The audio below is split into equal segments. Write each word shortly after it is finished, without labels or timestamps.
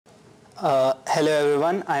Hello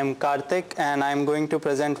everyone, I am Karthik and I am going to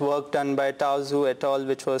present work done by Tao Zhu et al.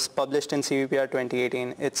 Which was published in CVPR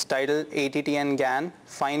 2018. It's titled AttnGAN,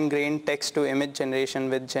 Fine-Grained Text-to-Image Generation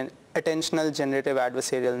with Attentional Generative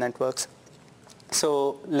Adversarial Networks.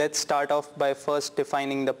 So let's start off by first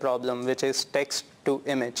defining the problem, which is text to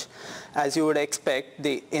image. As you would expect,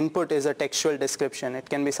 the input is a textual description. It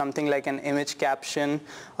can be something like an image caption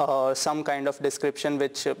or some kind of description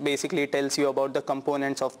which basically tells you about the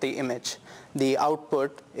components of the image. The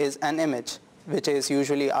output is an image, which is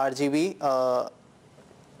usually RGB.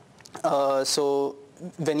 So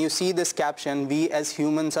when you see this caption, we as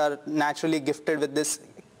humans are naturally gifted with this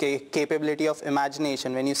capability of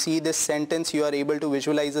imagination. When you see this sentence, you are able to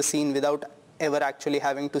visualize a scene without ever actually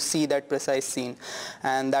having to see that precise scene,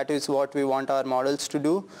 and that is what we want our models to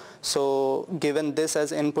do. So given this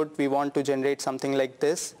as input, we want to generate something like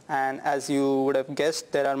this, and as you would have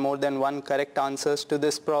guessed, there are more than one correct answers to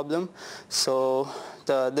this problem. So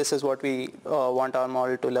this is what we want our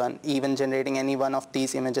model to learn. Even generating any one of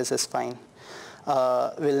these images is fine.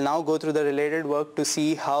 We'll now go through the related work to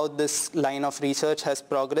see how this line of research has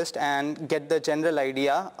progressed and get the general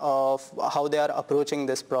idea of how they are approaching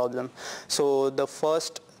this problem. So the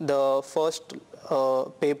first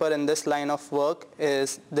paper in this line of work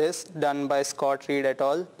is this, done by Scott Reed et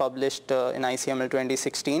al., published in ICML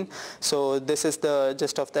 2016. So this is the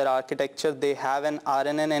gist of their architecture. They have an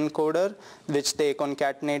RNN encoder which they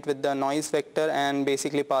concatenate with the noise vector and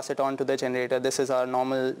basically pass it on to the generator. This is our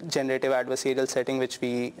normal generative adversarial setting which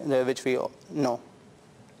we know.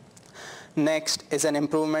 Next is an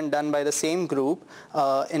improvement done by the same group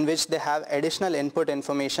in which they have additional input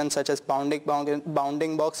information such as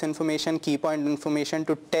bounding box information, key point information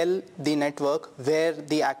to tell the network where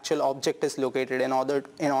the actual object is located in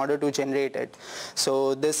order to generate it.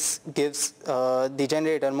 So this gives the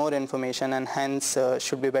generator more information and hence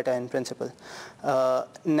should be better in principle.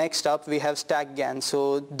 Next up we have AttnGAN.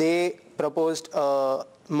 So they proposed a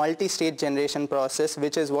multi-stage generation process,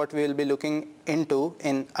 which is what we will be looking into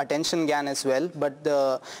in AttnGAN as well. But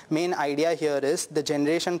the main idea here is the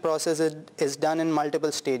generation process is done in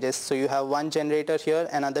multiple stages. So you have one generator here,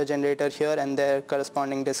 another generator here, and their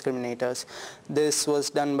corresponding discriminators. This was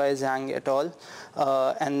done by Zhang et al.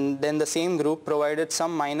 And then the same group provided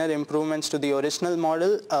some minor improvements to the original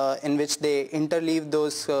model in which they interleave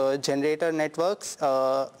those generator networks.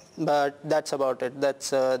 But that's about it.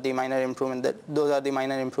 That's the minor improvement. Those are the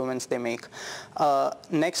minor improvements they make.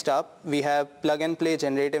 Next up, we have plug-and-play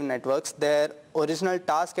generative networks. Their original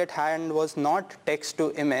task at hand was not text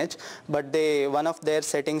to image, but one of their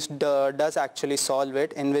settings does actually solve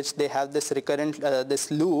it, in which they have this recurrent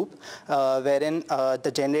this loop wherein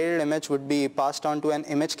the generated image would be passed on to an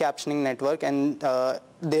image captioning network, and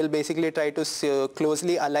they'll basically try to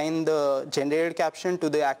closely align the generated caption to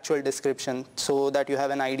the actual description so that you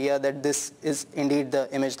have an idea that this is indeed the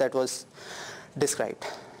image that was described.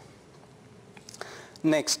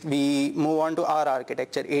 Next, we move on to our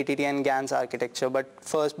architecture, AttnGAN's architecture. But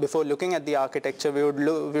first, before looking at the architecture, we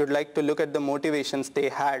would like to look at the motivations they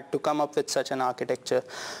had to come up with such an architecture.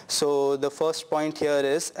 So the first point here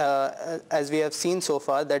is, as we have seen so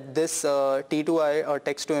far, that this T2I or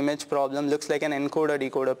text-to-image problem looks like an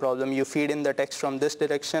encoder-decoder problem. You feed in the text from this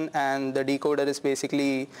direction, and the decoder is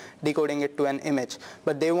basically decoding it to an image.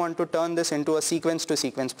 But they want to turn this into a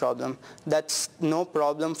sequence-to-sequence problem. That's no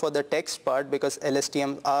problem for the text part, because LSTM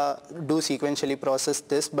do sequentially process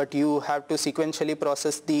this, but you have to sequentially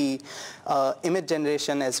process the image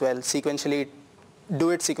generation as well, do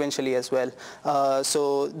it sequentially as well.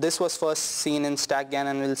 So this was first seen in AttnGAN,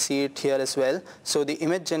 and we'll see it here as well. So the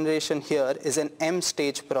image generation here is an M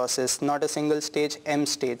stage process, not a single stage, M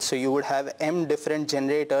stage. So you would have M different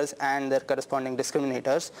generators and their corresponding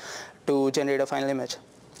discriminators to generate a final image.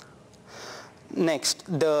 Next,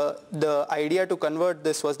 the idea to convert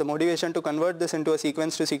this was, the motivation to convert this into a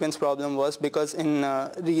sequence-to-sequence problem was because in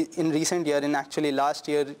recent year, in actually last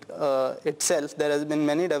year itself, there has been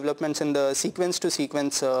many developments in the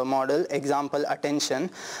sequence-to-sequence model, example attention.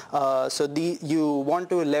 So you want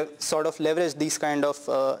to sort of leverage these kind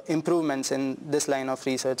of improvements in this line of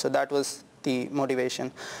research. So that was the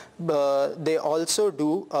motivation. They also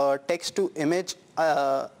do text-to-image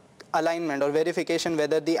alignment or verification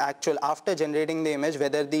whether the actual, after generating the image,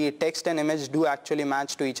 whether the text and image do actually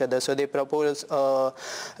match to each other. So they propose a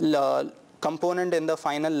component in the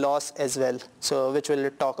final loss as well, so which we'll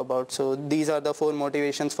talk about. So these are the 4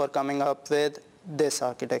 motivations for coming up with this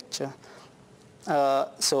architecture.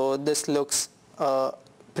 So this looks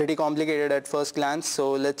pretty complicated at first glance, so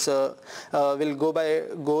let's we'll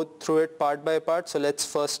go through it part by part. So let's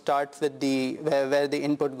first start with the where the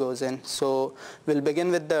input goes in. So we'll begin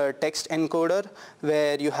with the text encoder,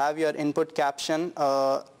 where you have your input caption,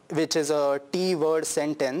 which is a T-word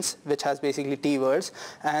sentence, which has basically T words,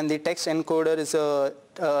 and the text encoder is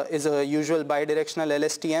a usual bidirectional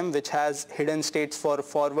LSTM, which has hidden states for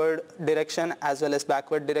forward direction as well as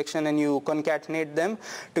backward direction, and you concatenate them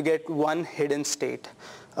to get one hidden state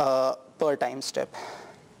per time step.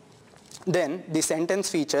 Then the sentence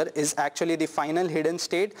feature is actually the final hidden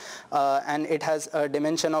state, and it has a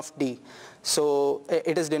dimension of D. So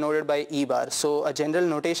it is denoted by E bar. So a general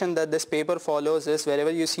notation that this paper follows is wherever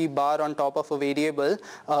you see bar on top of a variable,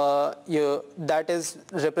 that is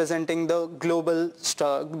representing the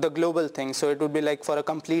global thing. So it would be like for a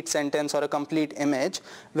complete sentence or a complete image.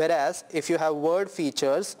 Whereas if you have word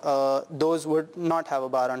features, those would not have a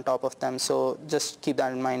bar on top of them. So just keep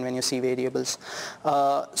that in mind when you see variables.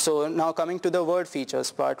 So now coming to the word features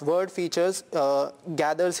part. Word features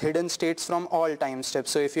gathers hidden states from all time steps.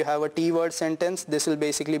 So if you have a T word sentence, this will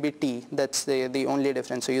basically be T. That's the only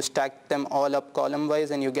difference. So you stack them all up column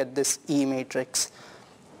wise and you get this E matrix.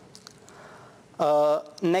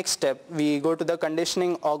 Next step, we go to the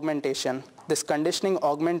conditioning augmentation. This conditioning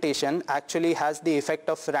augmentation actually has the effect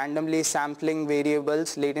of randomly sampling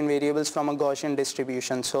variables, latent variables from a Gaussian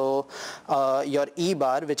distribution. So your E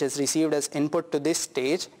bar, which is received as input to this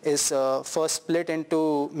stage, is first split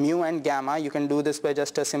into mu and gamma. You can do this by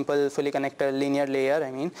just a simple fully connected linear layer,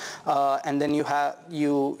 and then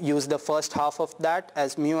you use the first half of that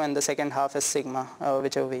as mu and the second half as sigma,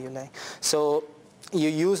 whichever way you like. So you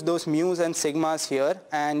use those mu's and sigmas here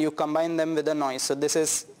and you combine them with the noise. So this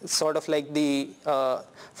is sort of like the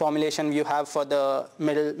formulation you have for the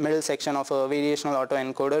middle section of a variational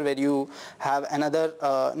autoencoder, where you have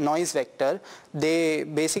another noise vector. They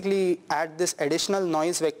basically add this additional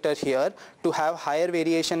noise vector here to have higher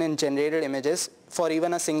variation in generated images for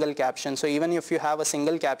even a single caption. So even if you have a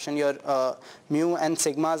single caption, your mu and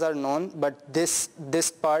sigmas are known, but this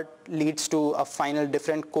part leads to a final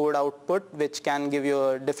different code output, which can give you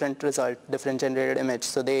a different result, different generated image.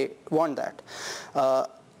 So they want that.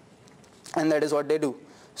 And that is what they do.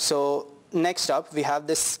 So next up, we have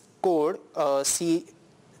this code,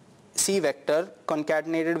 C vector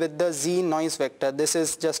concatenated with the Z noise vector. This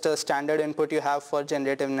is just a standard input you have for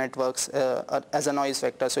generative networks as a noise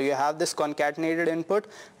vector. So you have this concatenated input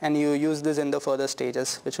and you use this in the further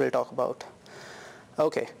stages, which we'll talk about.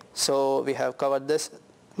 Okay, so we have covered this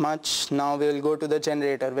much. Now we will go to the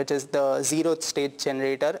generator, which is the zeroth state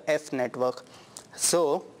generator, F network.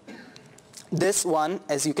 So this one,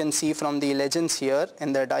 as you can see from the legends here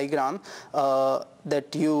in the diagram,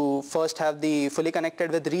 that you first have the fully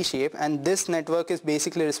connected with reshape, and this network is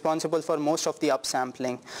basically responsible for most of the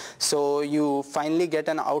upsampling. So you finally get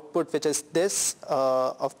an output which is this,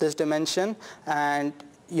 of this dimension, and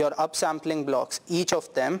your upsampling blocks, each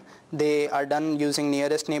of them, they are done using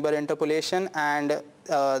nearest neighbor interpolation, and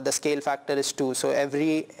the scale factor is 2. So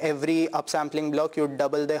every upsampling block, you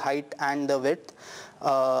double the height and the width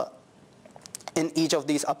in each of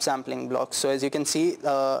these upsampling blocks. So as you can see,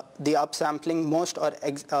 the upsampling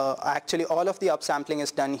actually all of the upsampling is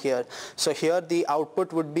done here. So here the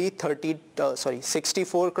output would be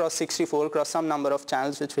 64 cross 64 cross some number of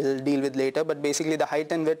channels, which we'll deal with later, but basically the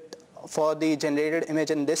height and width for the generated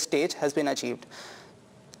image in this stage has been achieved.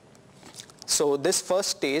 So this first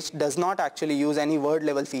stage does not actually use any word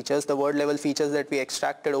level features. The word level features that we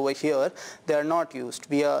extracted over here, they are not used.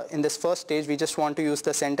 We are in this first stage, we just want to use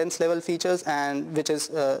the sentence level features, and which is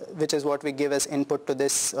what we give as input to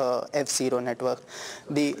this F0 network.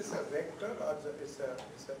 So is this a vector or is an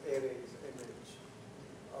array, is an image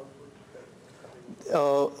output?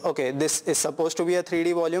 Okay, this is supposed to be a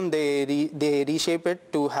 3D volume. They reshape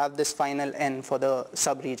it to have this final N for the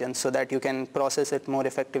subregion so that you can process it more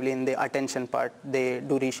effectively in the attention part. They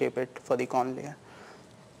do reshape it for the con layer.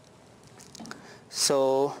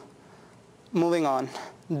 So moving on,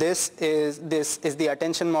 this is the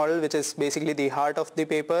attention model, which is basically the heart of the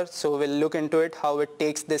paper. So we'll look into it, how it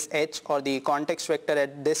takes this H or the context vector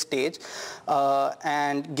at this stage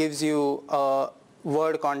and gives you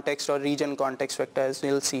word context or region context vector, as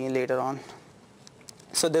we'll see later on.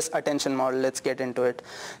 So this attention model, let's get into it.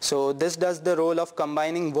 So this does the role of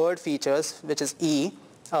combining word features, which is E,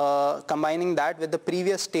 combining that with the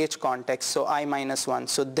previous stage context, so I-1.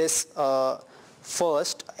 So this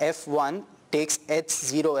first F1 takes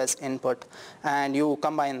H0 as input and you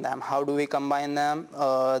combine them. How do we combine them?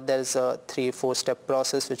 There's a 3-4 step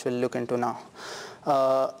process which we'll look into now.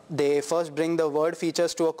 They first bring the word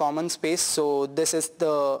features to a common space. So this is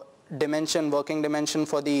the dimension, working dimension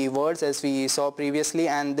for the words as we saw previously,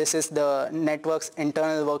 and this is the network's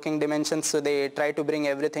internal working dimension. So they try to bring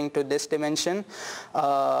everything to this dimension.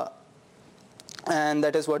 And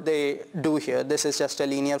that is what they do here. This is just a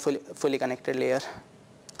linear fully connected layer.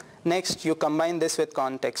 Next, you combine this with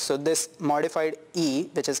context. So this modified E,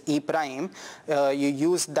 which is E prime, you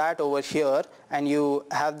use that over here, and you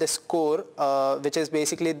have this score, which is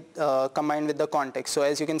basically combined with the context. So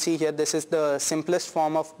as you can see here, this is the simplest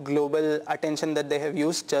form of global attention that they have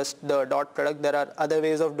used, just the dot product. There are other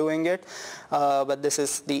ways of doing it, but this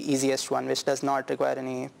is the easiest one, which does not require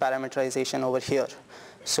any parameterization over here.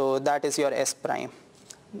 So that is your S prime.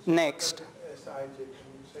 Next. Sij, can you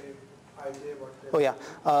say Ij what? Oh yeah.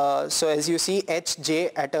 So as you see,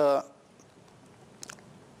 Hj at a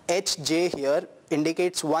Hj here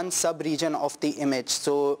indicates one sub-region of the image.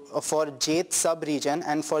 So for jth sub-region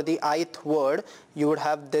and for the ith word, you would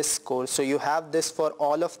have this score. So you have this for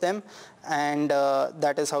all of them, and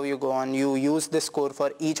that is how you go on. You use this score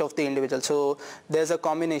for each of the individuals. So there's a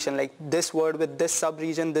combination, like this word with this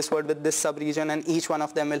sub-region, this word with this sub-region, and each one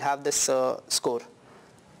of them will have this score,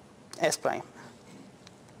 S prime.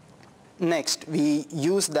 Next, we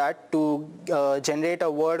use that to generate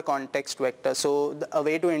a word context vector. So a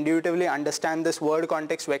way to intuitively understand this word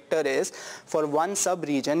context vector is, for one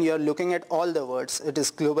sub-region, you're looking at all the words. It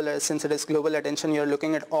is global, since it is global attention, you're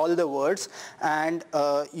looking at all the words, and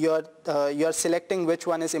you're selecting which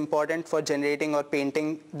one is important for generating or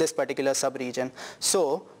painting this particular sub-region.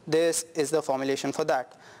 So this is the formulation for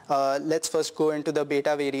that. Let's first go into the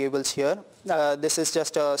beta variables here. This is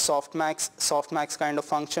just a softmax kind of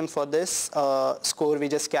function for this score we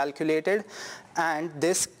just calculated, and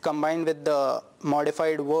this combined with the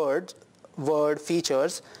modified word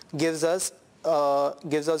features gives us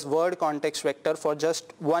word context vector for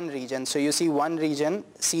just one region. So you see, one region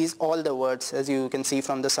sees all the words, as you can see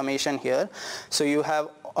from the summation here. So you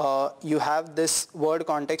have this word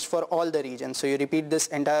context for all the regions. So you repeat this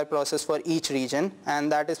entire process for each region,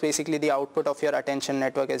 and that is basically the output of your attention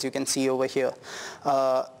network, as you can see over here.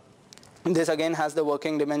 This again has the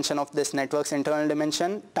working dimension of this network's internal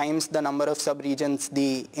dimension times the number of sub-regions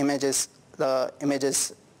the images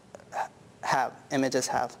have.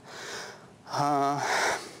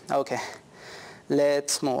 Okay,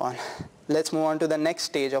 let's move on. Let's move on to the next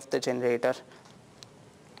stage of the generator.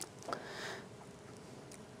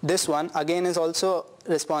 This one again is also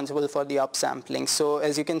responsible for the upsampling. So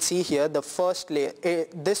as you can see here, the first layer,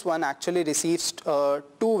 this one actually receives two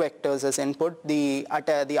vectors as input, the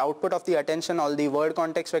output of the attention, all the word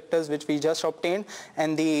context vectors which we just obtained,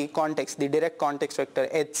 and the context, the direct context vector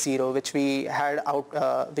H0, which we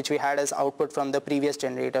had as output from the previous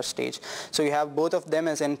generator stage. So you have both of them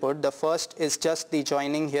as input. The first is just the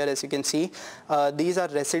joining here, as you can see. These are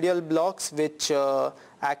residual blocks which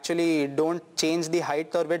actually don't change the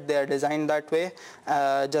height or width. They are designed that way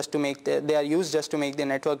they are used just to make the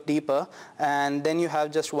network deeper. And then you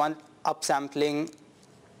have just one upsampling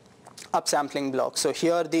block. So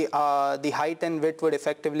here the height and width would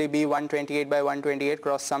effectively be 128 by 128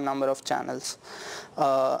 across some number of channels.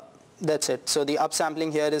 That's it. So the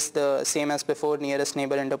upsampling here is the same as before, nearest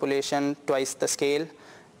neighbor interpolation, twice the scale.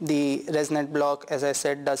 The resonant block, as I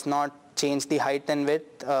said, does not change the height and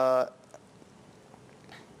width.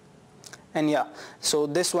 And yeah, so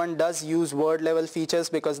this one does use word level features,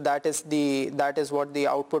 because that is what the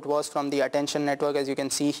output was from the attention network, as you can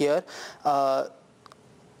see here,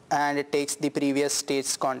 and it takes the previous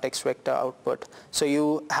state's context vector output. So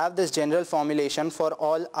you have this general formulation for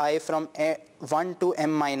all I from 1 to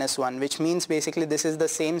m-1, which means basically this is the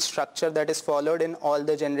same structure that is followed in all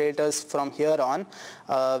the generators from here on.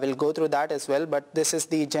 We'll go through that as well, but this is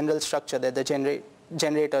the general structure that the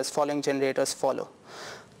following generators follow.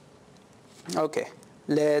 Okay,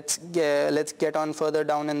 let's get on further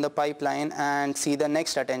down in the pipeline and see the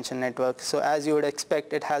next attention network. So as you would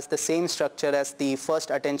expect, it has the same structure as the first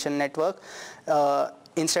attention network.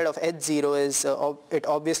 Instead of H0 it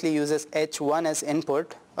obviously uses H1 as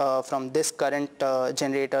input from this current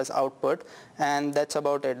generator's output, and that's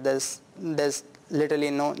about it. There's literally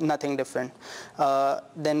nothing different.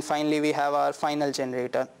 Then finally we have our final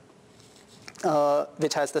generator,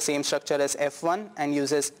 which has the same structure as F1 and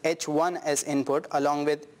uses H1 as input along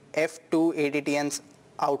with F2 ATTN's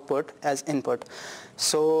output as input.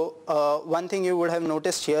 So one thing you would have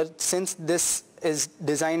noticed here, since this is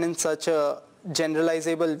designed in such a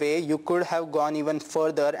generalizable way, you could have gone even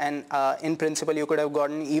further, and in principle you could have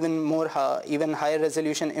gotten even higher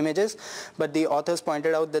resolution images, but the authors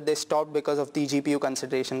pointed out that they stopped because of the GPU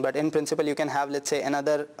consideration. But in principle you can have, let's say,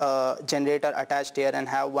 another generator attached here and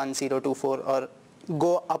have 1024 or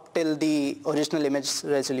go up till the original image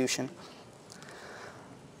resolution.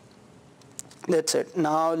 That's it.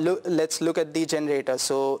 Now let's look at the generators.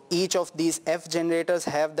 So each of these F generators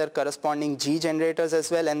have their corresponding G generators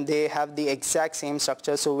as well, and they have the exact same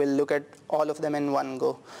structure. So we'll look at all of them in one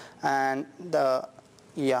go. And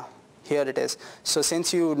here it is. So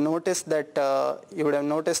since you noticed that, you would have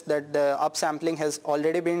noticed that the upsampling has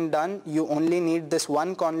already been done, you only need this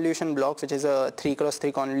one convolution block, which is a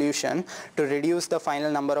 3x3 convolution, to reduce the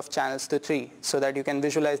final number of channels to 3, so that you can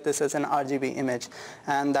visualize this as an RGB image.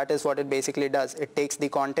 And that is what it basically does. It takes the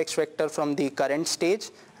context vector from the current stage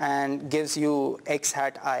and gives you x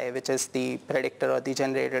hat I, which is the predictor or the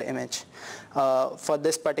generated image. For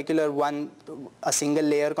this particular one, a single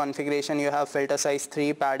layer configuration, you have filter size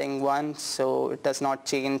 3, padding 1, so it does not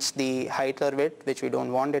change the height or width, which we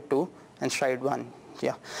don't want it to, and stride 1.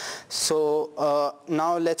 Yeah. So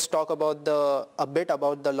now let's talk about a bit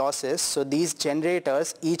about the losses. So these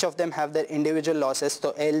generators, each of them have their individual losses.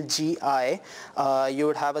 So LGI, you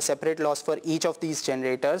would have a separate loss for each of these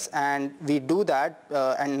generators, and we do that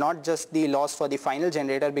and not just the loss for the final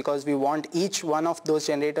generator, because we want each one of those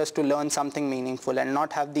generators to learn something meaningful and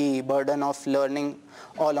not have the burden of learning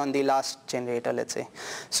all on the last generator, let's say.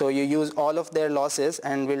 So you use all of their losses,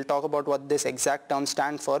 and we'll talk about what this exact term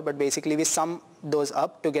stands for, but basically we sum those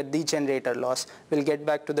up to get the generator loss. We'll get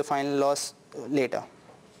back to the final loss later.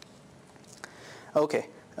 Okay,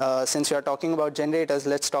 since we are talking about generators,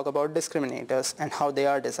 let's talk about discriminators and how they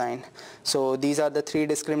are designed. So these are the 3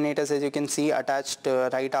 discriminators, as you can see, attached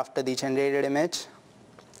right after the generated image.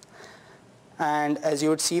 And as you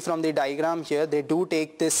would see from the diagram here, they do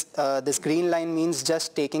take this, this green line means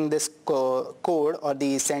just taking this code or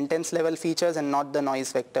the sentence level features and not the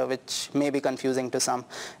noise vector, which may be confusing to some.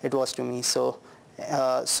 It was to me. So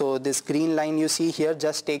this green line you see here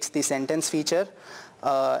just takes the sentence feature,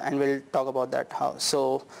 and we'll talk about that how.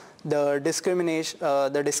 So the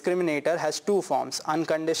discriminator has 2 forms,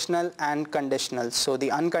 unconditional and conditional. So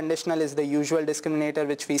the unconditional is the usual discriminator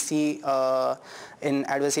which we see in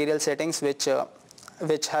adversarial settings, which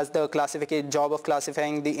has the job of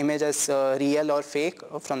classifying the image as real or fake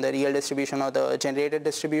from the real distribution or the generated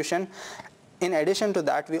distribution. In addition to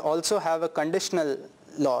that, we also have a conditional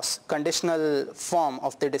form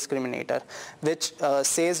of the discriminator, which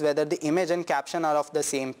says whether the image and caption are of the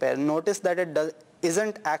same pair. Notice that it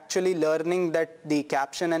isn't actually learning that the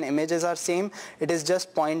caption and images are same. It is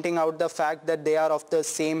just pointing out the fact that they are of the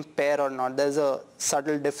same pair or not. There's a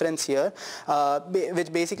subtle difference here,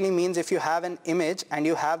 which basically means if you have an image and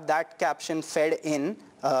you have that caption fed in,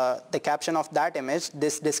 the caption of that image,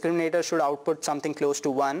 this discriminator should output something close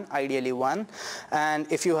to 1, ideally 1. And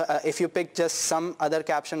if you pick just some other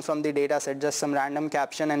caption from the data set, just some random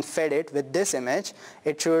caption, and fed it with this image,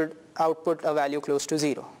 it should output a value close to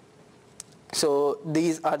 0. So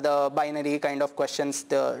these are the binary kind of questions,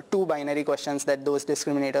 the 2 binary questions that those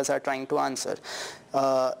discriminators are trying to answer.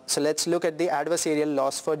 So let's look at the adversarial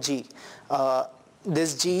loss for G.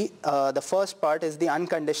 This G, the first part is the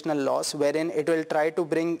unconditional loss, wherein it will try to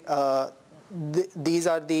bring, these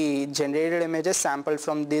are the generated images sampled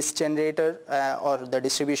from this generator or the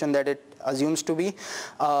distribution that it assumes to be.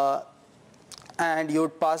 And you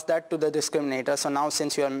would pass that to the discriminator. So now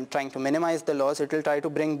since you are trying to minimize the loss, it will try to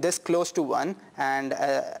bring this close to 1, and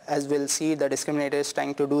as we'll see, the discriminator is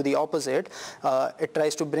trying to do the opposite. It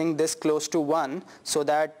tries to bring this close to 1 so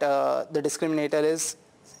that the discriminator is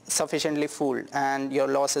sufficiently fooled and your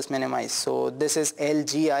loss is minimized. So this is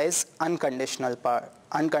LGI's unconditional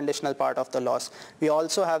part of the loss. We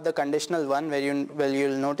also have the conditional one where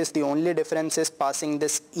you'll notice the only difference is passing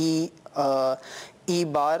this E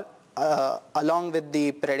bar along with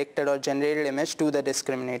the predicted or generated image to the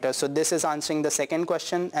discriminator. So this is answering the second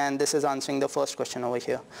question, and this is answering the first question over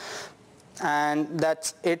here. And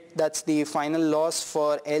that's it. That's the final loss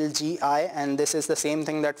for LGI, and this is the same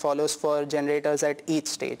thing that follows for generators at each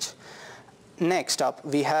stage. Next up,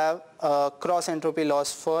 we have cross entropy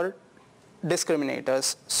loss for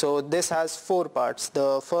discriminators. So this has 4 parts.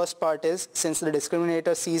 The first part is, since the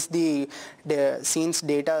discriminator sees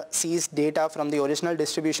data from the original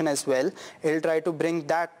distribution as well, it will try to bring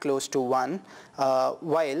that close to 1,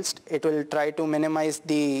 whilst it will try to minimize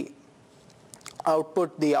the output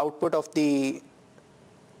of the,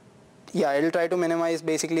 it will try to minimize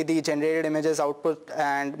basically the generated images output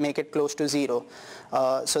and make it close to 0,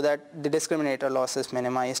 so that the discriminator loss is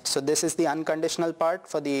minimized. So this is the unconditional part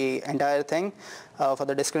for the entire thing, for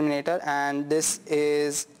the discriminator, and this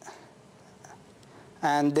is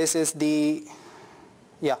the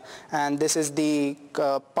Yeah, and this is the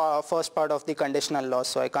first part of the conditional loss,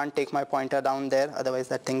 so I can't take my pointer down there, otherwise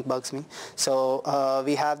that thing bugs me. So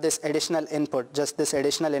we have this additional input, just this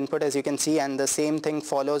additional input as you can see, and the same thing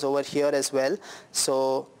follows over here as well.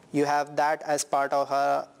 So you have that as part of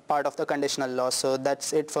the conditional loss. So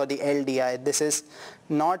that's it for the LDI. This is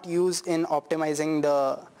not used in optimizing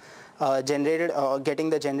the getting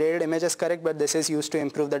the generated images correct, but this is used to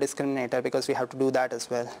improve the discriminator because we have to do that as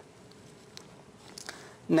well.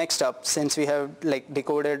 Next up, since we have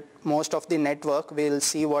decoded most of the network, we'll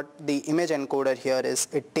see what the image encoder here is.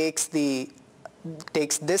 It takes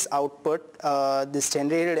this output, this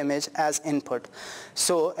generated image as input.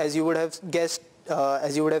 So as you would have guessed,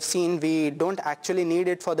 as you would have seen, we don't actually need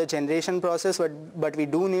it for the generation process, but we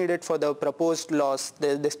do need it for the proposed loss.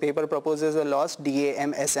 This paper proposes a loss,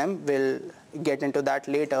 DAMSM. We'll get into that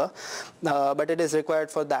later, but it is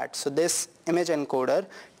required for that. So this image encoder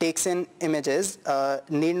takes in images,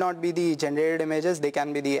 need not be the generated images, they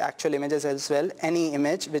can be the actual images as well, any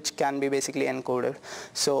image which can be basically encoded.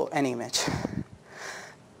 So any image.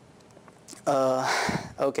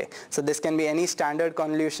 Okay, so this can be any standard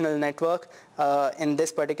convolutional network. In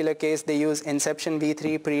this particular case, they use Inception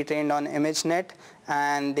v3 pre-trained on ImageNet,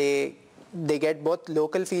 and they get both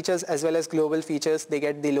local features as well as global features. They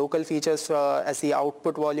get the local features as the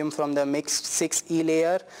output volume from the mixed 6E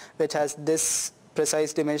layer, which has this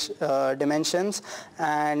precise dimensions,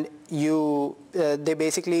 and they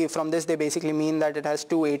basically mean that it has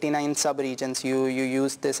 289 subregions. You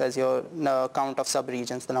use this as your count of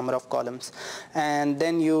subregions, the number of columns, and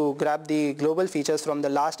then you grab the global features from the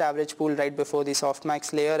last average pool right before the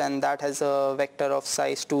softmax layer, and that has a vector of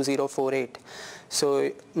size 2048.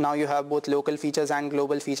 So now you have both local features and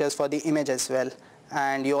global features for the image as well,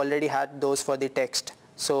 and you already had those for the text.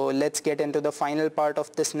 So let's get into the final part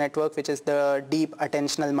of this network, which is the deep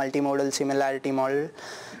attentional multimodal similarity model.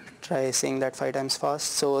 Try saying that 5 times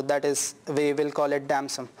fast. So that is, we will call it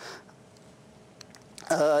DAMSM.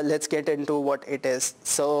 Let's get into what it is.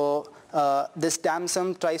 So this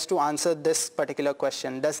DAMSM tries to answer this particular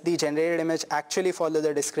question: does the generated image actually follow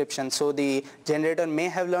the description? So the generator may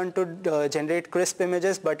have learned to generate crisp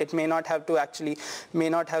images, but it may not have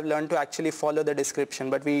learned to actually follow the description.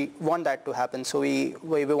 But we want that to happen, so we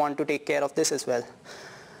want to take care of this as well.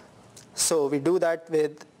 So we do that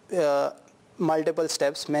with multiple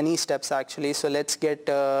steps, many steps actually. So let's get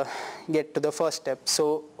to the first step.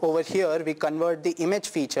 So over here we convert the image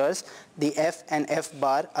features, the F and F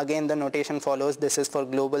bar. Again the notation follows. This is for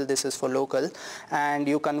global, this is for local, and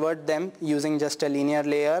you convert them using just a linear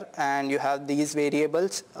layer, and you have these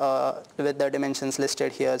variables with the dimensions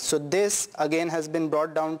listed here. So this again has been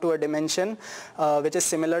brought down to a dimension which is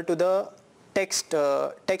similar to the text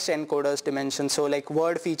encoders dimension. So like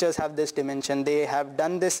word features have this dimension. They have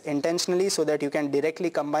done this intentionally so that you can directly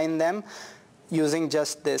combine them using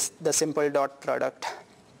just this, the simple dot product.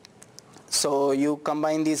 So you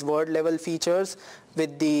combine these word level features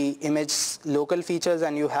with the image local features,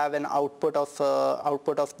 and you have an output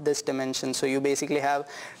of this dimension. So you basically have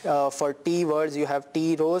for T words you have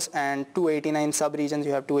T rows, and 289 subregions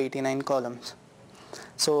you have 289 columns.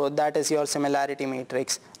 So that is your similarity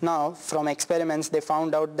matrix. Now from experiments they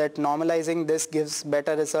found out that normalizing this gives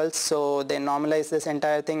better results, so they normalize this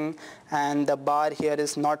entire thing, and the bar here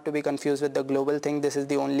is not to be confused with the global thing. This is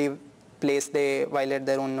the only place they violate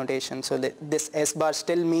their own notation. So this S bar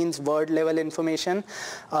still means word level information,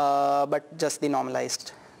 but just the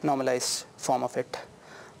normalized form of it.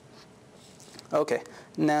 Okay,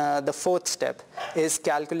 now the fourth step is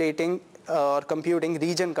calculating or computing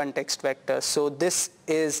region context vectors. So this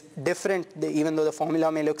is different, even though the formula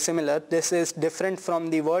may look similar. This is different from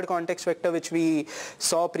the word context vector which we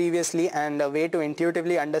saw previously, and a way to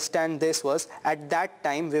intuitively understand this was, at that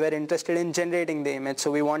time we were interested in generating the image,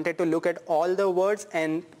 so we wanted to look at all the words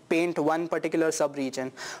and paint one particular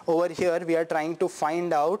subregion. Over here we are trying to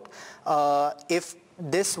find out if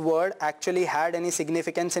this word actually had any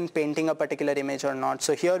significance in painting a particular image or not.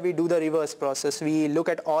 So here we do the reverse process. We look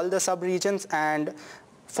at all the subregions and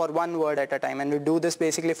for one word at a time, and we do this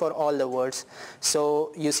basically for all the words.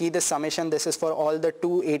 So you see the summation, this is for all the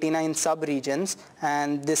 289 subregions,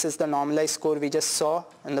 and this is the normalized score we just saw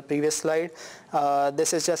in the previous slide.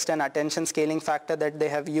 This is just an attention scaling factor that they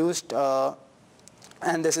have used,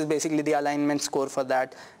 and this is basically the alignment score for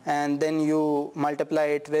that. And then you multiply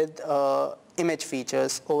it with image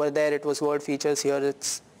features. Over there it was word features, here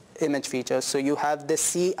it's image features. So you have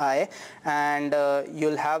this CI, and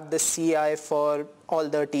you'll have the CI for all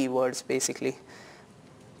the T words basically.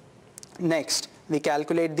 Next, we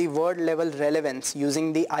calculate the word level relevance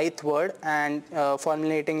using the ith word and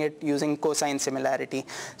formulating it using cosine similarity.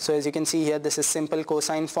 So as you can see here, this is simple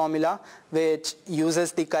cosine formula which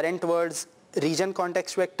uses the current word's region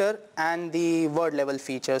context vector and the word level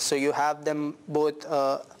features. So you have them both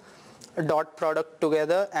dot product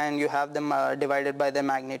together and you have them divided by their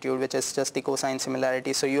magnitude, which is just the cosine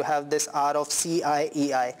similarity. So you have this R of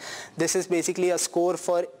CIEI. This is basically a score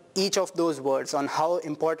for each of those words on how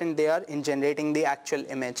important they are in generating the actual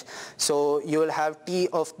image. So you will have T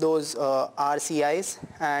of those RCIs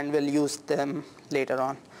and we'll use them later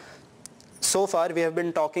on. So far we have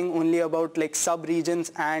been talking only about like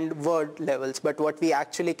sub-regions and word levels, but what we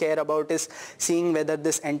actually care about is seeing whether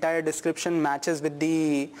this entire description matches with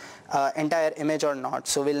the entire image or not.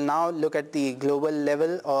 So we'll now look at the global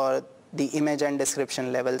level or the image and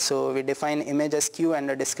description level. So we define image as Q and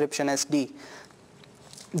the description as D.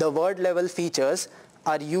 The word level features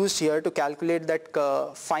are used here to calculate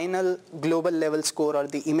that final global level score or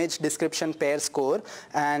the image description pair score,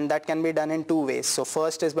 and that can be done in two ways. So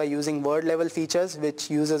first is by using word level features, which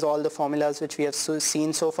uses all the formulas which we have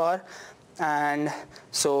seen so far. And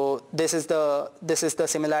so this is the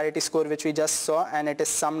similarity score which we just saw, and it is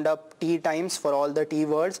summed up T times for all the T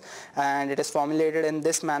words, and it is formulated in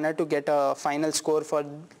this manner to get a final score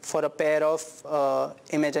for a pair of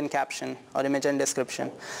image and caption or image and description.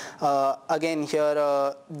 Again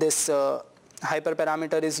here this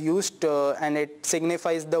hyperparameter is used and it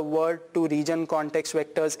signifies the word to region context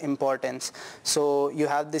vector's importance. So you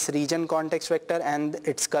have this region context vector and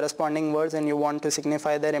its corresponding words, and you want to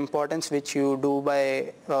signify their importance, which you do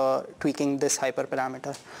by tweaking this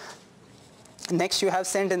hyperparameter. Next you have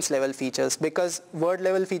sentence level features, because word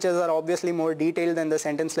level features are obviously more detailed than the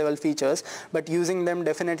sentence level features, but using them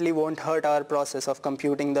definitely won't hurt our process of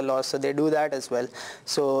computing the loss, so they do that as well.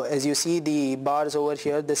 So as you see the bars over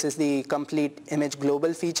here, this is the complete image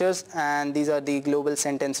global features, and these are the global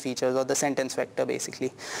sentence features or the sentence vector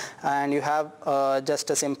basically. And you have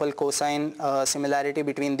just a simple cosine similarity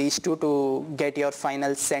between these two to get your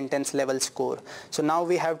final sentence level score. So now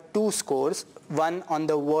we have two scores, one on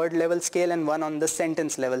the word level scale and one on the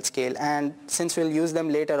sentence level scale, and since we'll use them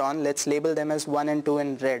later on, let's label them as 1 and 2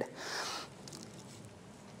 in red.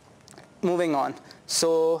 Moving on,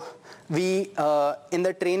 so we in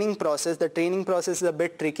the training process is a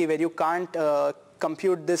bit tricky, where you can't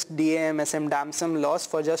compute this DAMSM DAMSM loss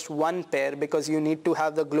for just one pair, because you need to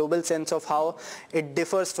have the global sense of how it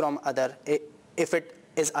differs from other. If it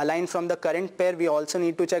is aligned from the current pair, we also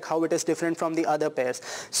need to check how it is different from the other pairs.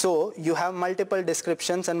 So you have multiple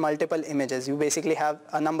descriptions and multiple images. You basically have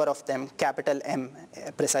a number of them, capital M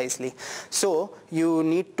precisely. So you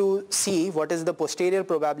need to see what is the posterior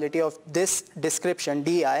probability of this description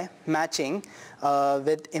DI matching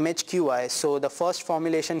with image QI. So the first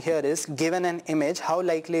formulation here is, given an image, how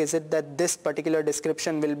likely is it that this particular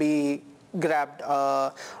description will be grabbed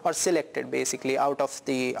or selected basically out of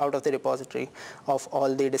the repository of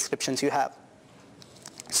all the descriptions you have.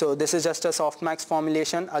 So this is just a softmax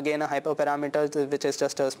formulation, again a hyperparameter which is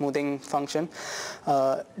just a smoothing function,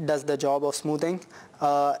 does the job of smoothing.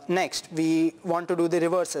 Next we want to do the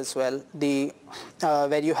reverse as well, the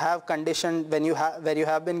where you have condition, where you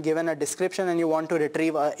have been given a description and you want to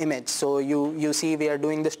retrieve an image. So you see we are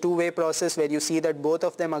doing this two-way process where you see that both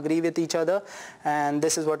of them agree with each other, and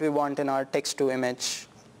this is what we want in our text to image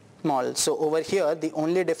model. So over here the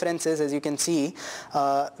only difference is, as you can see,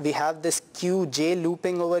 we have this QJ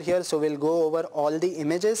looping over here, so we'll go over all the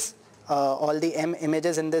images, all the M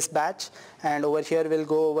images in this batch, and over here we'll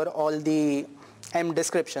go over all the M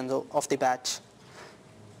descriptions of the batch.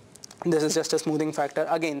 This is just a smoothing factor.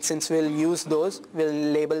 Again, since we'll use those, we'll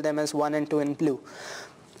label them as 1 and 2 in blue.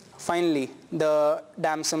 Finally, the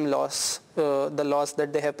DAMSM loss, the loss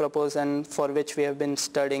that they have proposed and for which we have been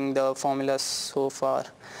studying the formulas so far.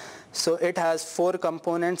 So it has 4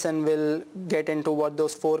 components, and we'll get into what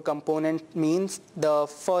those 4 components means. The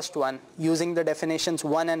first one, using the definitions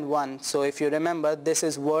 1 and 1. So if you remember, this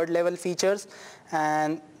is word level features,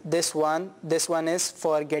 and this one is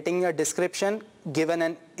for getting a description given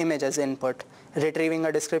an image as input, retrieving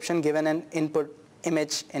a description given an input,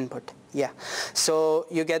 image input. Yeah, so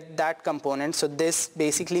you get that component. So this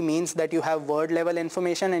basically means that you have word level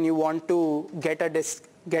information and you want to get a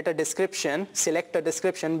description, select a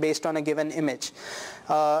description based on a given image.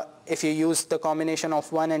 If you use the combination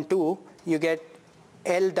of 1 and 2, you get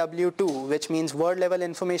LW2, which means word level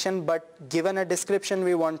information, but given a description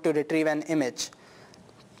we want to retrieve an image.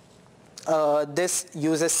 This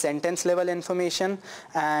uses sentence level information,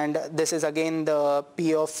 and this is again the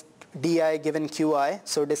P of DI given QI,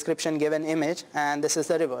 so description given image, and this is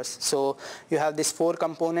the reverse. So you have these 4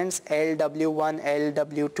 components, LW1,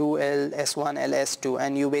 LW2, LS1, LS2,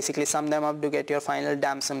 and you basically sum them up to get your final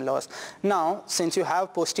damn-sum loss. Now, since you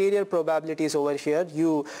have posterior probabilities over here,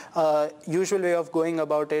 you usual way of going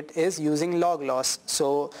about it is using log loss.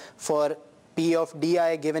 So for P of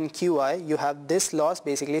DI given QI, you have this loss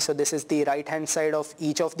basically, so this is the right hand side of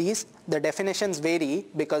each of these. The definitions vary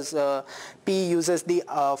because P uses the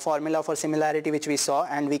formula for similarity which we saw,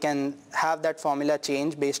 and we can have that formula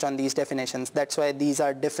change based on these definitions. That's why these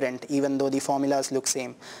are different even though the formulas look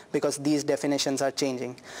same, because these definitions are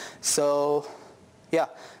changing. So yeah,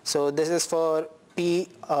 so this is for P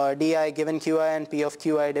DI given QI and P of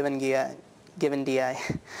QI given DI.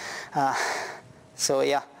 So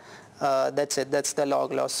yeah. That's it. That's the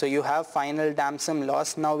log loss. So you have final damn-sum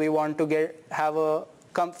loss. Now we want to have a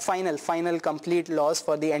final complete loss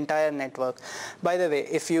for the entire network. By the way,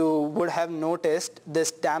 if you would have noticed, this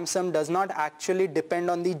damn-sum does not actually depend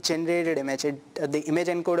on the generated image. The image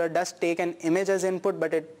encoder does take an image as input,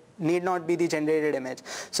 but it need not be the generated image.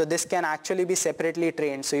 So this can actually be separately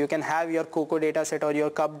trained. So you can have your COCO dataset or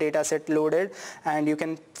your CUP dataset loaded, and you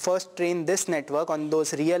can first train this network on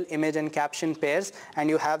those real image and caption pairs,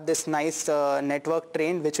 and you have this nice network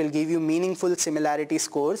trained which will give you meaningful similarity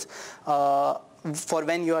scores for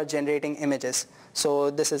when you are generating images.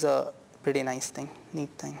 So this is a pretty nice thing, neat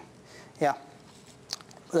thing. Yeah.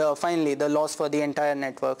 Finally, the loss for the entire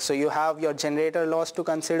network. So you have your generator loss to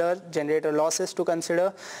consider, generator losses to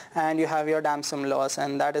consider, and you have your damn-sum loss,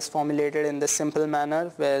 and that is formulated in this simple manner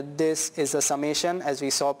where this is a summation as we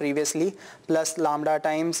saw previously plus lambda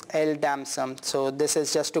times L damn-sum. So this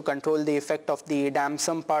is just to control the effect of the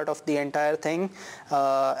damn-sum part of the entire thing,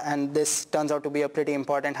 and this turns out to be a pretty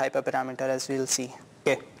important hyperparameter as we'll see.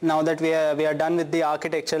 Okay, now that we are done with the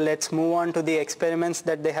architecture, let's move on to the experiments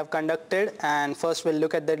that they have conducted, and first we'll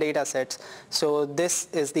look at the data sets. So this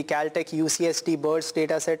is the Caltech UCSD birds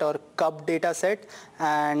dataset or CUP dataset,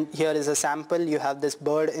 and here is a sample. You have this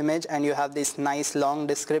bird image and you have these nice long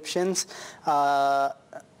descriptions.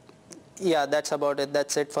 Yeah, that's about it.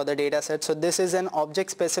 That's it for the data set. So this is an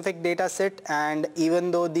object-specific data set, and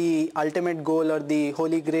even though the ultimate goal or the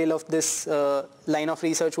holy grail of this line of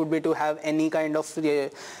research would be to have any kind of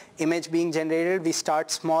image being generated, we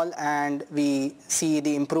start small and we see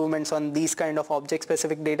the improvements on these kind of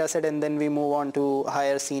object-specific data set, and then we move on to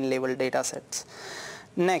higher scene level data sets.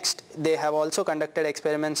 Next, they have also conducted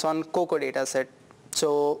experiments on COCO data set.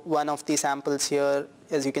 So one of the samples here,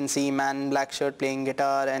 as you can see, man in black shirt playing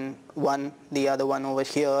guitar, and the other one over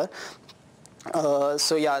here.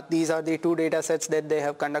 So yeah, these are the 2 data sets that they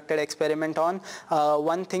have conducted experiment on.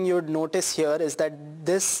 One thing you would notice here is that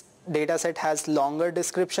this data set has longer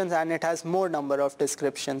descriptions and it has more number of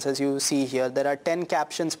descriptions. As you see here, there are 10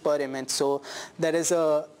 captions per image, so there is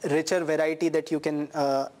a richer variety that you can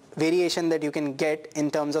variation that you can get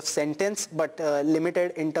in terms of sentence, but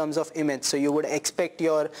limited in terms of image. So you would expect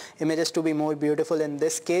your images to be more beautiful in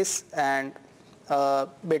this case and a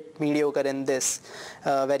bit mediocre in this,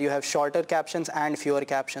 where you have shorter captions and fewer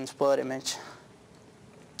captions per image.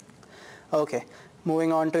 Okay.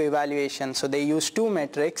 Moving on to evaluation. So they use 2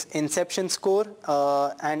 metrics, inception score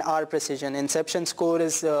and R precision. Inception score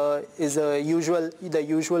is the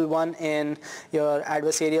usual one in your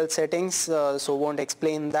adversarial settings, so won't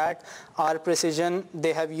explain that. R precision,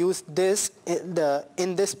 they have used this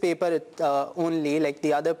in this paper only, like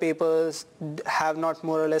the other papers have not,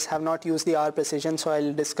 more or less have not used the R precision, so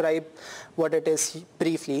I'll describe what it is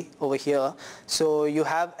briefly over here. So you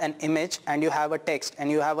have an image and you have a text,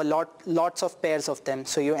 and you have a lots of pairs of them.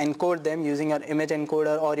 So you encode them using your image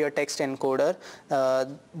encoder or your text encoder,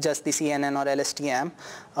 just the CNN or LSTM,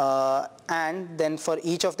 and then for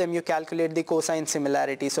each of them you calculate the cosine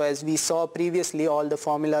similarity. So as we saw previously, all the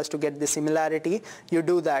formulas to get the similarity, you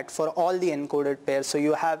do that for all the encoded pairs. So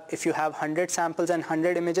you have, if you have 100 samples and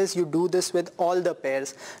 100 images, you do this with all the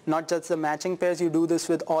pairs, not just the matching pairs, you do this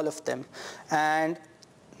with all of them. And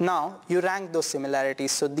now you rank those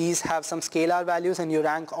similarities. So these have some scalar values and you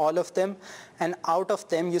rank all of them, and out of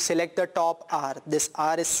them you select the top R. This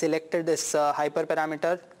R is selected, this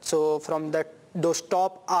hyperparameter. So from those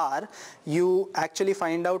top R, you actually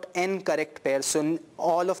find out n correct pairs. So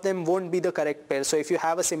all of them won't be the correct pair. So if you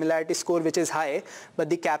have a similarity score which is high, but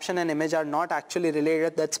the caption and image are not actually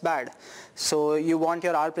related, that's bad. So you want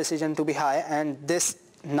your R precision to be high and this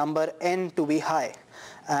number n to be high.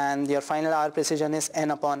 And your final R precision is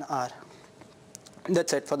n upon R.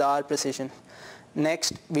 That's it for the R precision.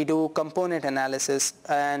 Next, we do component analysis,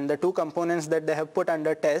 and the 2 components that they have put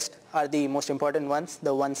under test are the most important ones,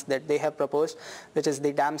 the ones that they have proposed, which is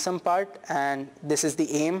the DAMSUM part, and this is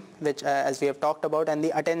the AIM, which as we have talked about, and the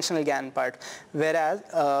Attentional GAN part. Whereas,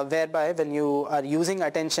 whereby when you are using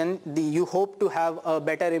attention, you hope to have a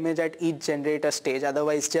better image at each generator stage.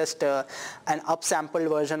 Otherwise, just an upsampled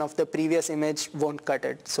version of the previous image won't cut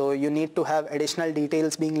it. So you need to have additional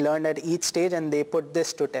details being learned at each stage, and they put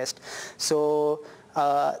this to test. So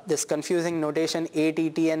this confusing notation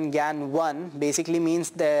AttnGAN 1 basically means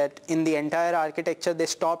that in the entire architecture they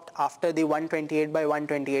stopped after the 128 by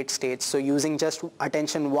 128 stage, so using just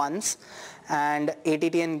attention once. And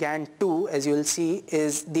AttnGAN 2, as you will see,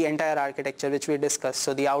 is the entire architecture which we discussed,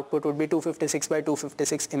 so the output would be 256 by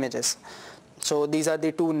 256 images. So these are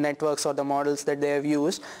the two networks or the models that they have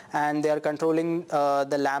used, and they are controlling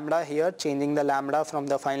the lambda here, changing the lambda from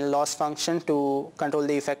the final loss function to control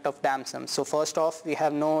the effect of DAMSUM. So first off, we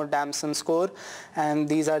have no DAMSUM score, and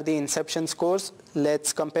these are the inception scores.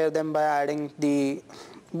 Let's compare them by adding the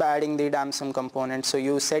DAMSUM component. So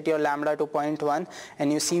you set your lambda to 0.1,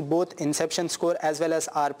 and you see both inception score as well as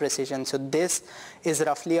R precision. So this is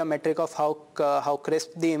roughly a metric of how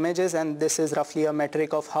crisp the image is, and this is roughly a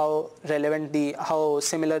metric of how relevant how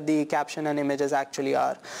similar the caption and images actually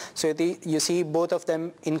are. So you see both of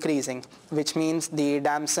them increasing, which means the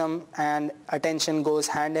DAMSUM and attention goes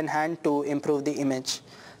hand in hand to improve the image.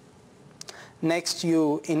 Next,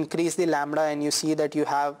 you increase the lambda, and you see that you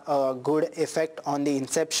have a good effect on the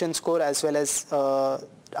inception score as well as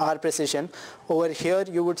R precision. Over here,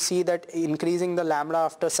 you would see that increasing the lambda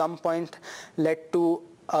after some point led to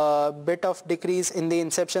a bit of decrease in the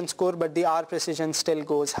inception score, but the R precision still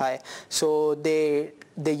goes high. So they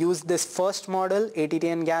use this first model,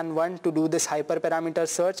 AttnGAN 1, to do this hyperparameter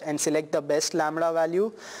search and select the best lambda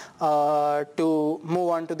value to move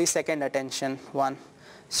on to the second attention one.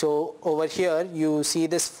 So over here you see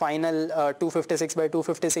this final 256 by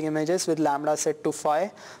 256 images with lambda set to 5,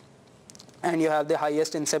 and you have the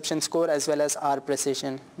highest inception score as well as R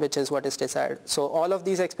precision, which is what is desired. So all of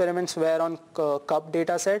these experiments were on CUP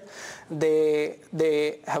dataset.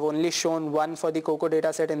 They have only shown one for the COCO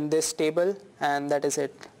dataset in this table, and that is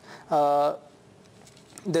it.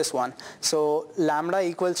 This one. So lambda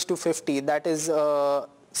equals to 50. That is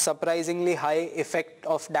surprisingly high effect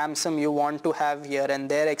of DAMSUM you want to have here, and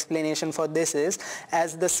their explanation for this is,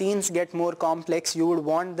 as the scenes get more complex, you would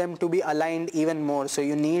want them to be aligned even more. So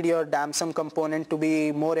you need your DAMSUM component to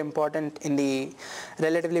be more important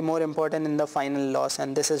relatively more important in the final loss,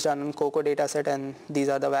 and this is done on COCO dataset, and these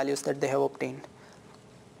are the values that they have obtained.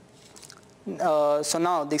 So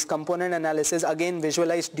now this component analysis again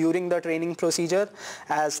visualized during the training procedure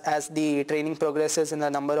as the training progresses in the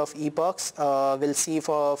number of epochs. We'll see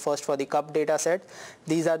first for the CUP dataset.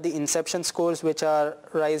 These are the inception scores which are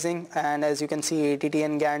rising, and as you can see,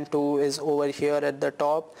 AttnGAN 2 is over here at the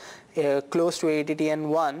top, close to AttnGAN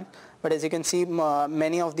 1. But as you can see,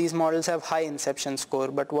 many of these models have high inception score.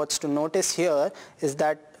 But what's to notice here is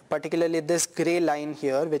that particularly this gray line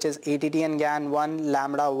here, which is AttnGAN 1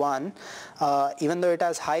 lambda 1, even though it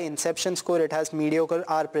has high inception score, it has mediocre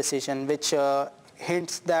R precision, which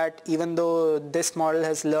hints that even though this model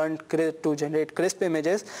has learned to generate crisp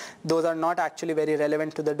images, those are not actually very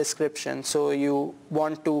relevant to the description. So you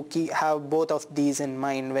want to have both of these in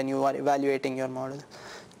mind when you are evaluating your model.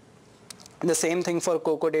 The same thing for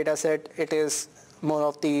COCO dataset. It is more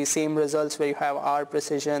of the same results where you have R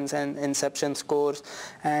precisions and inception scores,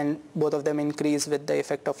 and both of them increase with the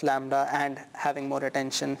effect of lambda and having more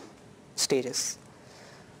attention stages.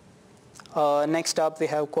 Next up, we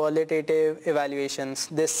have qualitative evaluations.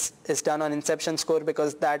 This is done on inception score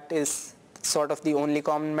because that is sort of the only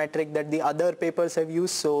common metric that the other papers have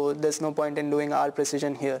used, so there's no point in doing R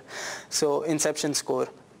precision here. So inception score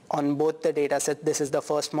on both the data set. This is the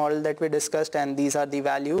first model that we discussed, and these are the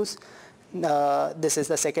values. This is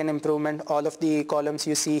the second improvement. All of the columns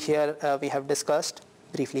you see here we have discussed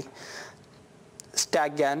briefly.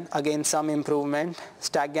 StackGAN, again some improvement.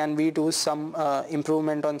 StackGAN V2, some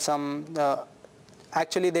improvement on some.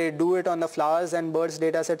 Actually, they do it on the flowers and birds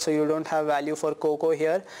dataset, so you don't have value for COCO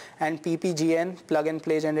here. And PPGN, plug and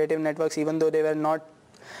play generative networks, even though they were not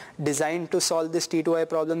designed to solve this T2I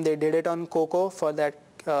problem, they did it on COCO for that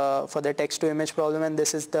for the text to image problem, and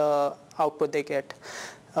this is the output they get.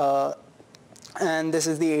 And this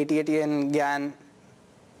is the AttnGAN.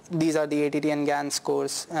 These are the AttnGAN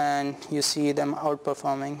scores, and you see them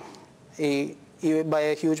outperforming by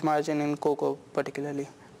a huge margin in COCO particularly.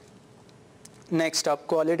 Next up,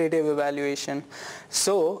 qualitative evaluation.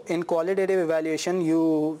 So in qualitative evaluation,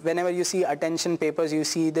 whenever you see attention papers, you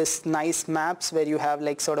see this nice maps where you have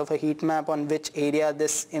like sort of a heat map on which area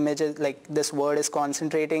this image is, like this word is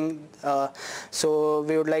concentrating. So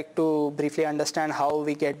we would like to briefly understand how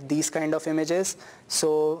we get these kind of images.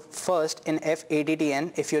 So first in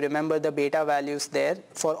FATTN, if you remember the beta values there,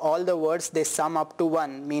 for all the words they sum up to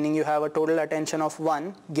 1, meaning you have a total attention of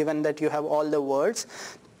 1 given that you have all the words.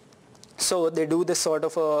 So they do this sort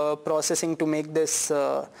of processing to make this,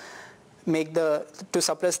 to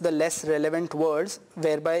suppress the less relevant words,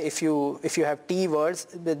 whereby if you have T words,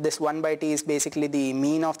 this 1 by T is basically the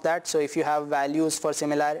mean of that. So if you have values for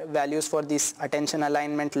similar values for this attention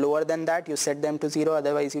alignment lower than that, you set them to 0,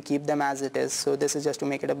 otherwise you keep them as it is. So this is just to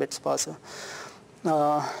make it a bit sparser.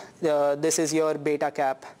 This is your beta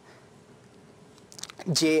cap.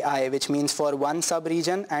 JI, which means for one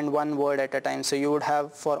sub-region and one word at a time. So you would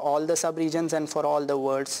have for all the sub-regions and for all the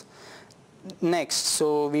words. Next,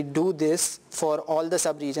 so we do this for all the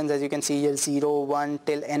sub-regions, as you can see here, 0, 1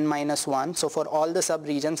 till n-1. So for all the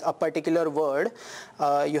sub-regions, a particular word,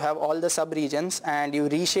 you have all the sub-regions and you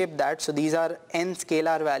reshape that. So these are n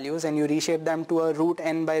scalar values and you reshape them to a root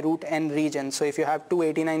n by root n region. So if you have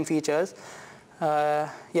 289 features,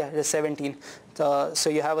 there's 17. So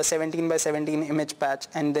you have a 17 by 17 image patch,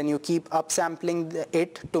 and then you keep upsampling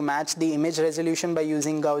it to match the image resolution by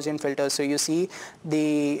using Gaussian filters. So you see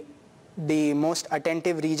the most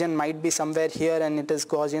attentive region might be somewhere here, and it is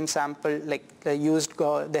Gaussian sample, like they have used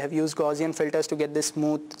Gaussian filters to get this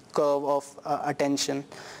smooth curve of attention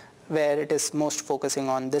where it is most focusing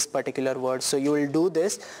on this particular word. So you will do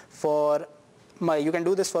this for you can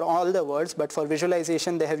do this for all the words, but for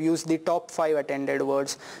visualization they have used the top 5 attended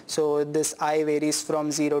words. So this I varies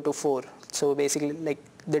from 0 to 4. So basically, like,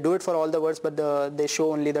 they do it for all the words, but they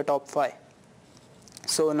show only the top 5.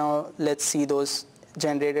 So now let's see those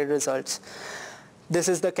generated results. This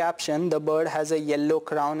is the caption. The bird has a yellow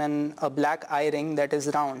crown and a black eye ring that is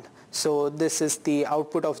round. So this is the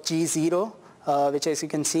output of G0. Which, as you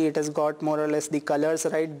can see, it has got more or less the colors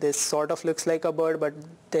right. This sort of looks like a bird, but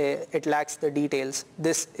it lacks the details.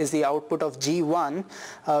 This is the output of G1,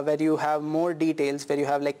 where you have more details, where you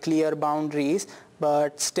have like clear boundaries,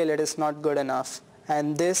 but still it is not good enough.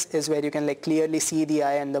 And this is where you can like clearly see the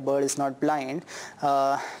eye and the bird is not blind.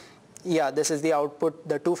 This is the output,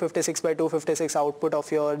 the 256 by 256 output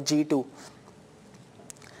of your G2.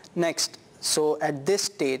 Next. So at this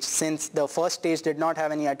stage, since the first stage did not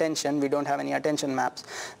have any attention, we don't have any attention maps.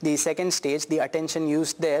 The second stage, the attention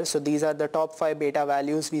used there, so these are the top 5 beta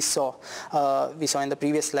values we saw in the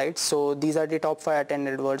previous slide. So these are the top 5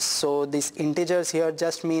 attended words. So these integers here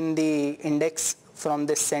just mean the index from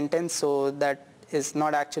this sentence, so that is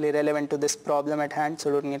not actually relevant to this problem at hand,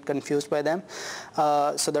 so don't get confused by them.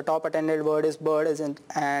 So the top attended word is bird,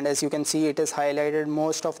 and as you can see, it is highlighted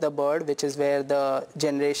most of the bird, which is where the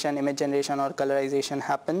image generation or colorization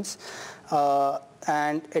happens,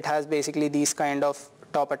 and it has basically these kind of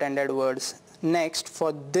top attended words. Next,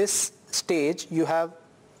 for this stage, you have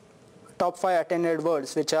top 5 attended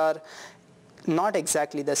words, which are not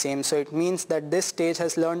exactly the same. So it means that this stage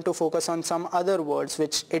has learned to focus on some other words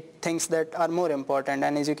which it thinks that are more important,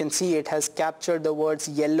 and as you can see, it has captured the words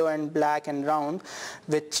yellow and black and round,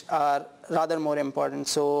 which are rather more important.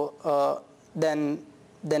 So then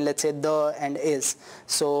let's say the and is.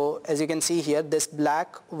 So as you can see here, this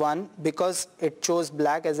black one, because it chose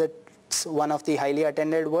black as it's one of the highly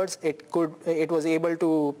attended words, it was able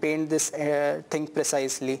to paint this thing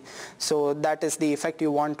precisely. So that is the effect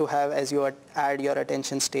you want to have as you add your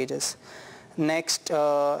attention stages. Next,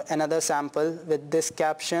 another sample with this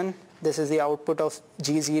caption. This is the output of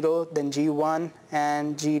G0, then G1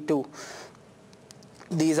 and G2.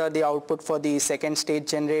 These are the output for the second stage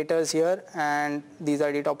generators here, and these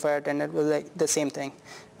are the top 5 attended, like the same thing.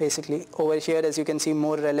 Basically, over here, as you can see,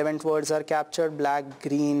 more relevant words are captured: black,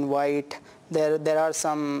 green, white. There are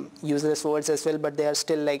some useless words as well, but they are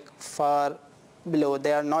still like far below.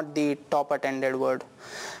 They are not the top attended word.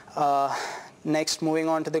 Next, moving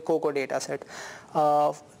on to the COCO dataset.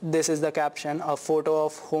 This is the caption: a photo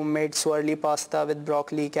of homemade swirly pasta with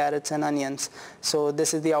broccoli, carrots and onions. So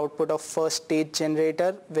this is the output of first stage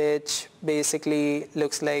generator, which basically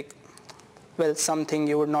looks like, well, something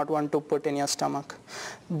you would not want to put in your stomach.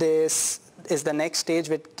 This is the next stage,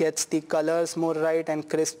 which gets the colors more right and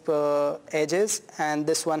crisp edges, and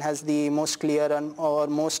this one has the most clear or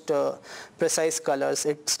most precise colors.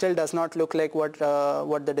 It still does not look like what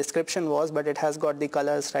the description was, but it has got the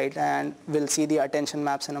colors right, and we'll see the attention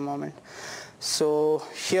maps in a moment. So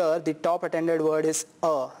here the top attended word is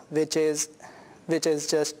which is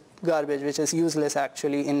just garbage, which is useless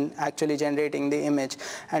actually in actually generating the image.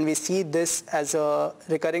 And we see this as a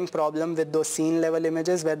recurring problem with those scene level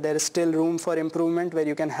images where there is still room for improvement, where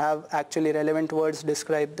you can have actually relevant words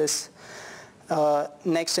describe this.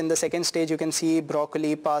 Next, in the second stage, you can see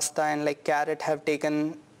broccoli, pasta, and like carrot have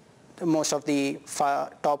taken most of the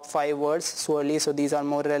top 5 words, swirly, so these are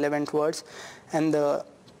more relevant words. And the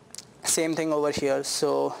same thing over here,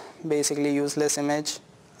 so basically useless image,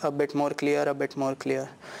 a bit more clear, a bit more clear.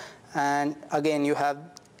 And again, you have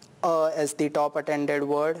as the top attended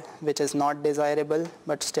word, which is not desirable,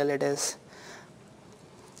 but still it is.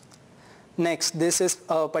 Next, this is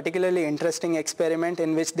a particularly interesting experiment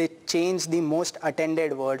in which they change the most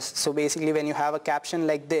attended words. So basically when you have a caption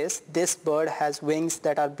like this bird has wings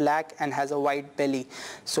that are black and has a white belly.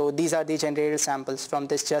 So these are the generated samples from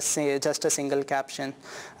this just a single caption.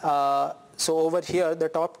 So over here, the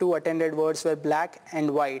top 2 attended words were black and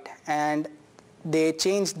white, and they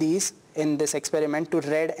changed these in this experiment to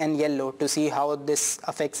red and yellow to see how this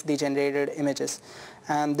affects the generated images.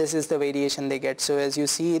 And this is the variation they get. So as you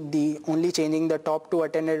see, only changing the top 2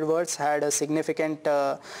 attended words had a significant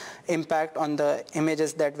impact on the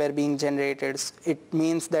images that were being generated. It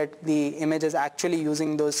means that the image is actually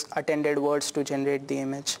using those attended words to generate the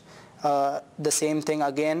image. The same thing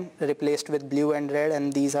again, replaced with blue and red,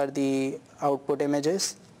 and these are the output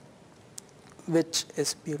images, which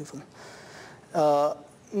is beautiful.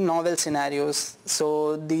 Novel scenarios.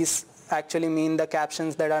 So these actually mean the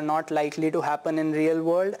captions that are not likely to happen in real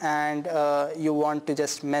world, and you want to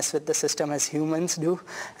just mess with the system as humans do,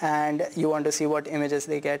 and you want to see what images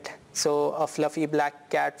they get. So a fluffy black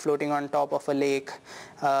cat floating on top of a lake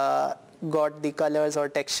got the colors or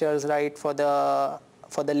textures right for the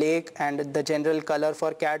lake and the general color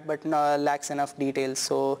for cat, but lacks enough details.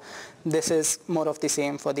 So this is more of the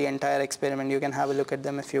same for the entire experiment. You can have a look at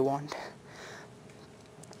them if you want.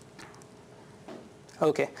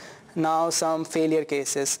 Okay, now some failure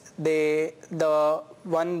cases. The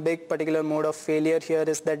one big particular mode of failure here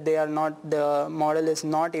is that the model is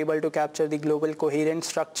not able to capture the global coherent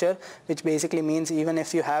structure, which basically means even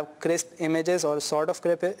if you have crisp images or sort of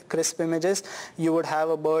crisp images, you would have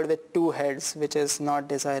a bird with 2 heads, which is not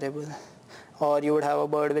desirable. Or you would have a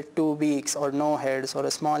bird with 2 beaks or no heads or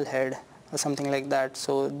a small head or something like that.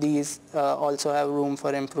 So these also have room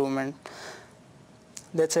for improvement.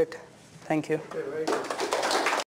 That's it. Thank you. Okay, very good.